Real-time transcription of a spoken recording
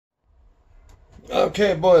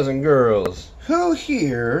Okay, boys and girls, who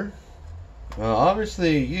here, well,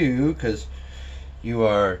 obviously you, because you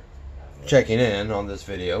are checking in on this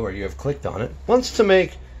video, or you have clicked on it, wants to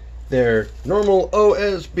make their normal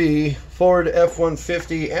OSB Ford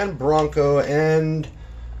F-150 and Bronco, and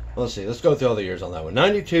let's see, let's go through all the years on that one.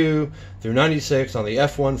 92 through 96 on the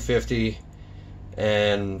F-150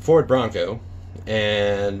 and Ford Bronco,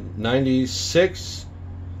 and 96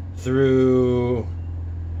 through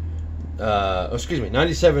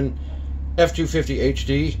 97 f250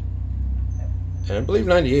 HD, and I believe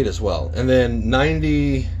 98 as well, and then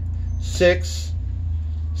 96,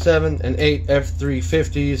 7, and 8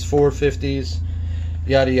 f350s, 450s,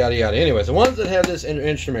 yada yada yada. Anyways, the ones that have this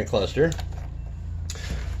instrument cluster,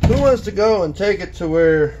 who wants to go and take it to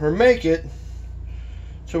where, or make it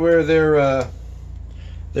to where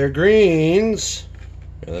their greens,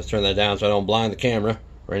 let's turn that down so I don't blind the camera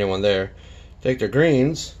or anyone there, take their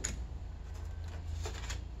greens,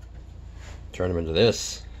 turn them into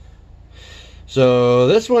this. So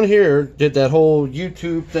this one here did that whole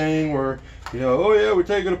YouTube thing where, you know, oh yeah, we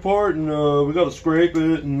take it apart and we got to scrape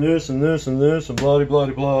it and this and this and this and blah blah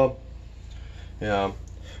blah. Yeah,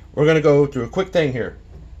 we're gonna go through a quick thing here.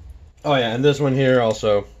 Oh yeah, and this one here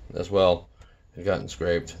also as well, it gotten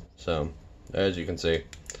scraped. So as you can see,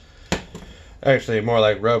 actually more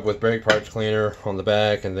like rub with brake parts cleaner on the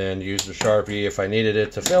back, and then use the Sharpie if I needed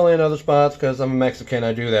it to fill in other spots, because I'm a Mexican,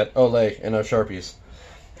 I do that. Olay, and Sharpies.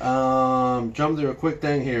 Jump through a quick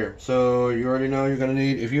thing here. So you already know you're going to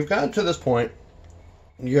need, if you've gotten to this point,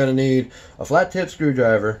 you're going to need a flat tip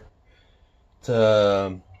screwdriver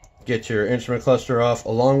to get your instrument cluster off,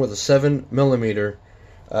 along with a 7mm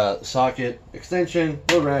socket extension,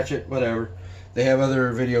 little ratchet, whatever. They have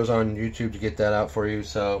other videos on YouTube to get that out for you,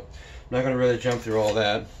 so I'm not going to really jump through all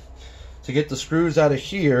that. To get the screws out of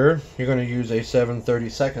here, you're going to use a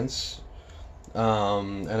 7/32.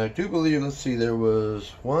 And I do believe, let's see, there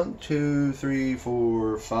was 1, 2, 3,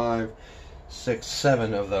 4, 5, 6,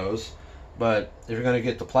 7 of those. But if you're going to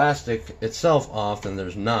get the plastic itself off, then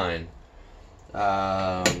there's 9.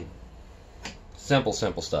 Simple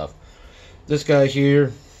stuff. This guy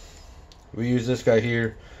here, we use this guy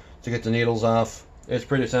here to get the needles off. It's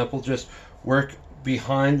pretty simple. Just work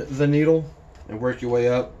behind the needle and work your way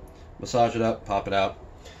up, massage it up, pop it out.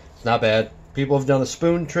 It's not bad. People have done a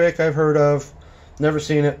spoon trick I've heard of. Never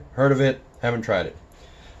seen it, heard of it, haven't tried it.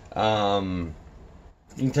 You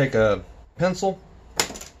can take a pencil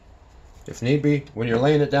if need be. When you're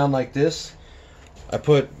laying it down like this, I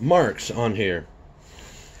put marks on here.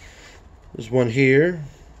 There's one here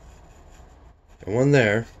and one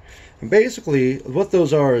there. And basically what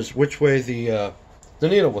those are is which way the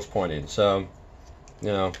needle was pointing. So, you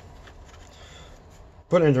know,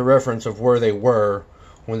 put it into reference of where they were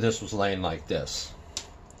when this was laying like this.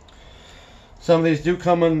 Some of these do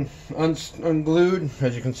come unglued.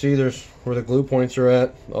 As you can see, there's where the glue points are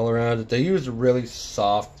at all around it. They use a really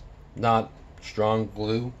soft, not strong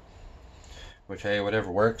glue, which, hey,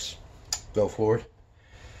 whatever works, go for it.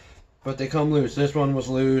 But they come loose. This one was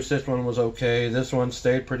loose, this one was okay, this one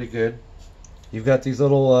stayed pretty good. You've got these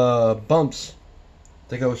little bumps.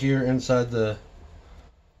 They go here inside the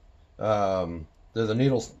they're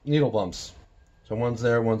the needle bumps. So one's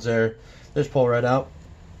there, one's there. Just pull right out.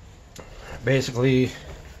 Basically,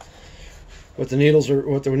 what the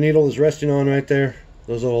needle is resting on right there,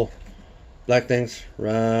 those little black things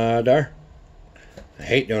right there. I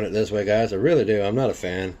hate doing it this way, guys. I really do. I'm not a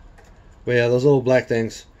fan. But yeah, those little black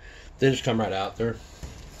things, they just come right out. They're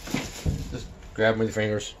just grab them with your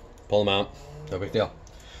fingers, pull them out. No big deal.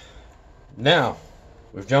 Now,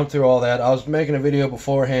 we've jumped through all that. I was making a video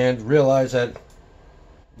beforehand, realized that,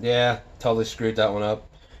 yeah, totally screwed that one up.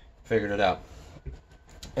 Figured it out.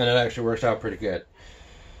 And it actually works out pretty good.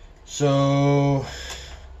 So,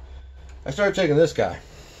 I started taking this guy.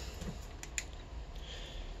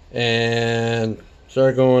 And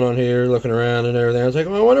started going on here, looking around and everything. I was like,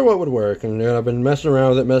 well, I wonder what would work. And I've been messing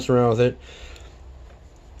around with it.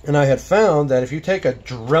 And I had found that if you take a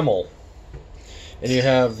Dremel, and you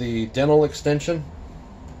have the dental extension,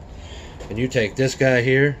 and you take this guy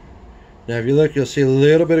here. Now if you look, you'll see a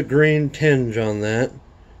little bit of green tinge on that. You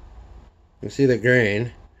can see the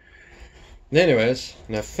grain. Anyways,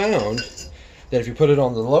 and I found that if you put it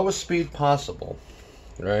on the lowest speed possible,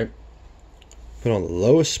 right? Put on the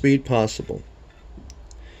lowest speed possible,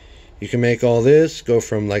 you can make all this go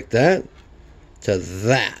from like that to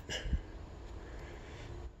that.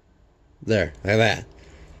 There, like that.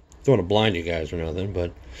 Don't want to blind you guys or nothing,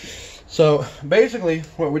 but so basically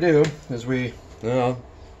what we do is I'll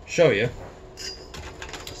show you.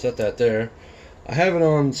 Set that there. I have it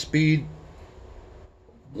on speed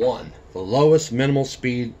 1. The lowest minimal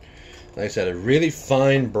speed. Like I said, a really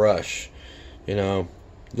fine brush. You know,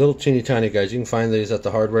 little teeny tiny guys. You can find these at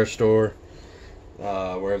the hardware store,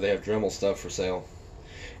 wherever they have Dremel stuff for sale.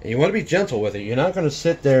 And you want to be gentle with it. You're not going to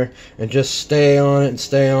sit there and just stay on it and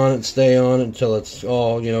stay on it and stay on it until it's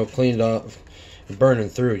all, you know, cleaned off and burning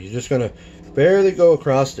through. You're just going to barely go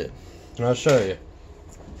across it. And I'll show you.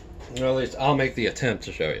 Or at least I'll make the attempt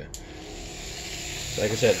to show you.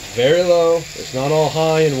 Like I said, very low. It's not all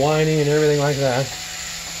high and whiny and everything like that.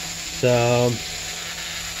 So,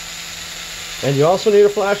 and you also need a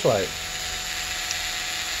flashlight.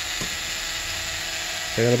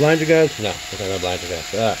 Am I going to blind you guys? No, I'm not going to blind you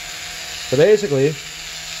guys. Alright. So basically,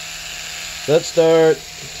 let's start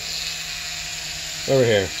over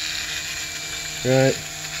here. Right.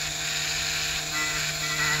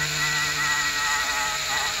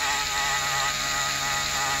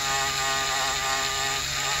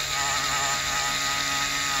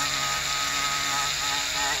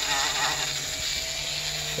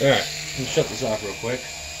 Alright, let me shut this off real quick.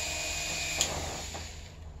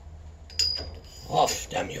 Off,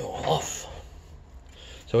 damn you, off.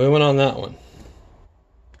 So we went on that one.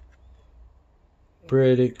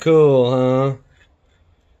 Pretty cool, huh?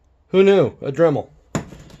 Who knew? A Dremel.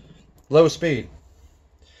 Low speed.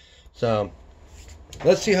 So,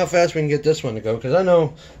 let's see how fast we can get this one to go. Because I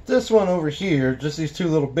know this one over here, just these two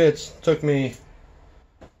little bits, took me,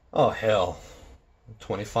 oh hell,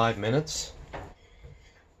 25 minutes.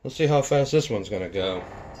 Let's see how fast this one's going to go.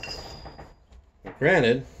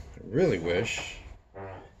 Granted, I really wish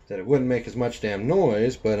that it wouldn't make as much damn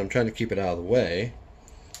noise, but I'm trying to keep it out of the way.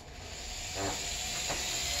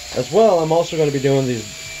 As well, I'm also going to be doing these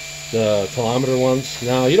kilometer ones.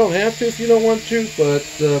 Now, you don't have to if you don't want to, but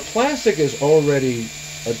the plastic is already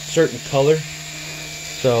a certain color.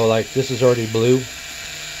 So, like, this is already blue.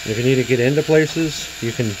 If you need to get into places,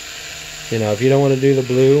 you can, you know, if you don't want to do the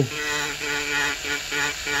blue,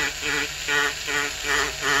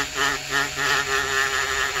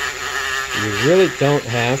 you really don't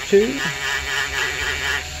have to.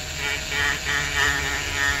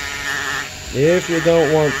 If you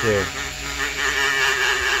don't want to.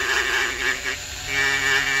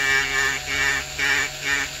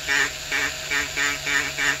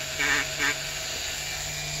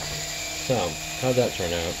 So, how'd that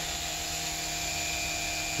turn out?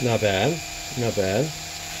 Not bad. Not bad.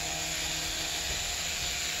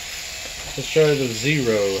 Let's try the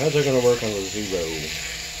 0. How's that going to work on the 0?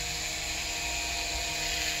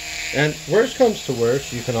 And worst comes to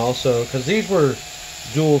worst, you can also, because these were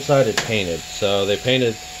dual-sided painted, so they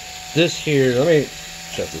painted this here. Let me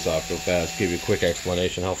shut this off real fast, give you a quick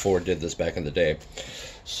explanation how Ford did this back in the day.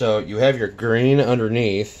 So you have your green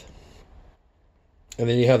underneath, and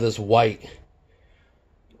then you have this white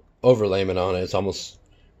overlayment on it. It's almost,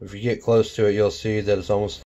 if you get close to it, you'll see that it's almost